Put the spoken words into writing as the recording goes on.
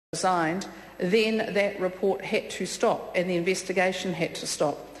resigned, then that report had to stop and the investigation had to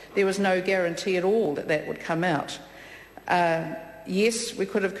stop. There was no guarantee at all that that would come out. Yes, we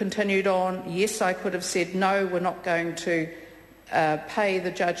could have continued on. Yes, I could have said, no, we're not going to pay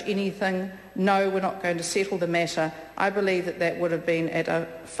the judge anything. No, we're not going to settle the matter. I believe that that would have been at a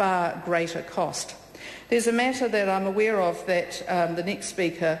far greater cost. There's a matter that I'm aware of that the next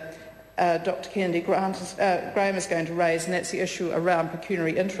speaker, Dr. Kennedy Graham, is going to raise, and that's the issue around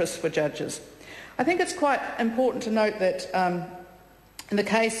pecuniary interests for judges. I think it's quite important to note that in the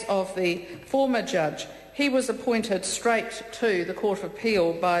case of the former judge, he was appointed straight to the Court of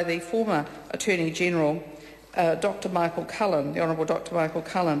Appeal by the former Attorney General, Dr. Michael Cullen, the Honourable Dr. Michael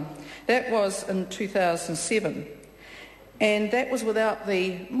Cullen. That was in 2007, and that was without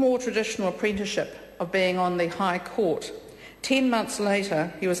the more traditional apprenticeship of being on the High Court. 10 months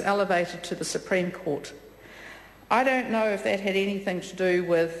later, he was elevated to the Supreme Court. I don't know if that had anything to do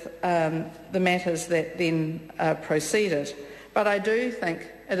with the matters that then proceeded, but I do think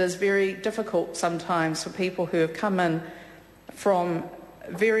it is very difficult sometimes for people who have come in from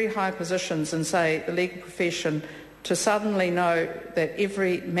very high positions in, say, the legal profession to suddenly know that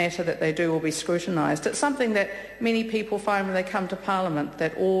every matter that they do will be scrutinised. It's something that many people find when they come to Parliament,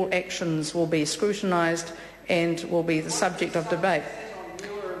 that all actions will be scrutinised and will be the subject of debate.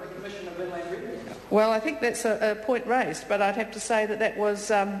 Well, I think that's a point raised, but I'd have to say that that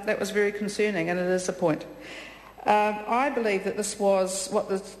was very concerning, and it is a point. I believe that what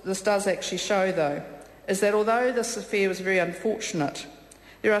this does actually show, though, is that although this affair was very unfortunate,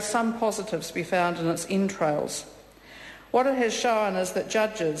 there are some positives to be found in its entrails. What it has shown is that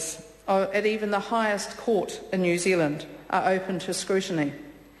judges at even the highest court in New Zealand are open to scrutiny,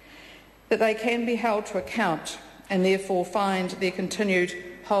 that they can be held to account and therefore find their continued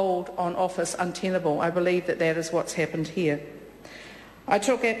hold on office untenable. I believe that that is what's happened here. I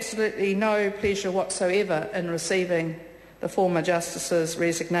took absolutely no pleasure whatsoever in receiving the former Justice's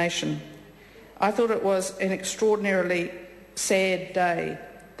resignation. I thought it was an extraordinarily sad day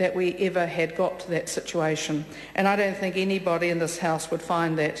that we ever had got to that situation, and I don't think anybody in this House would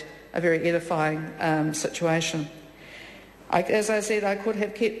find that a very edifying situation. As I said, I could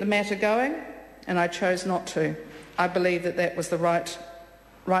have kept the matter going, and I chose not to. I believe that that was the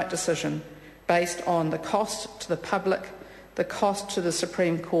right decision, based on the cost to the public, the cost to the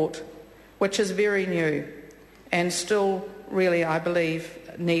Supreme Court, which is very new and still really, I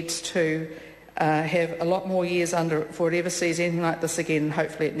believe, needs to have a lot more years under it before it ever sees anything like this again, and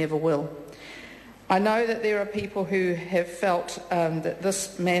hopefully it never will. I know that there are people who have felt that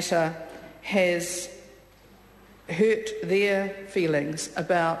this matter has hurt their feelings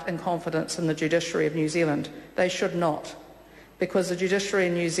about and confidence in the judiciary of New Zealand. They should not, because the judiciary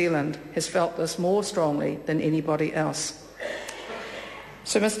in New Zealand has felt this more strongly than anybody else.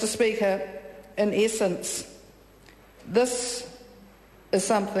 So, Mr. Speaker, in essence, this is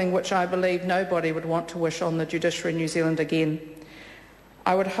something which I believe nobody would want to wish on the judiciary in New Zealand again.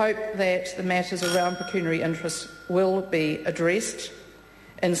 I would hope that the matters around pecuniary interests will be addressed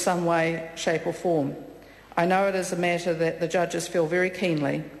in some way, shape or form. I know it is a matter that the judges feel very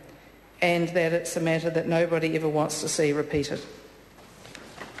keenly, and that it's a matter that nobody ever wants to see repeated.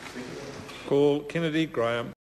 Call Kennedy Graham.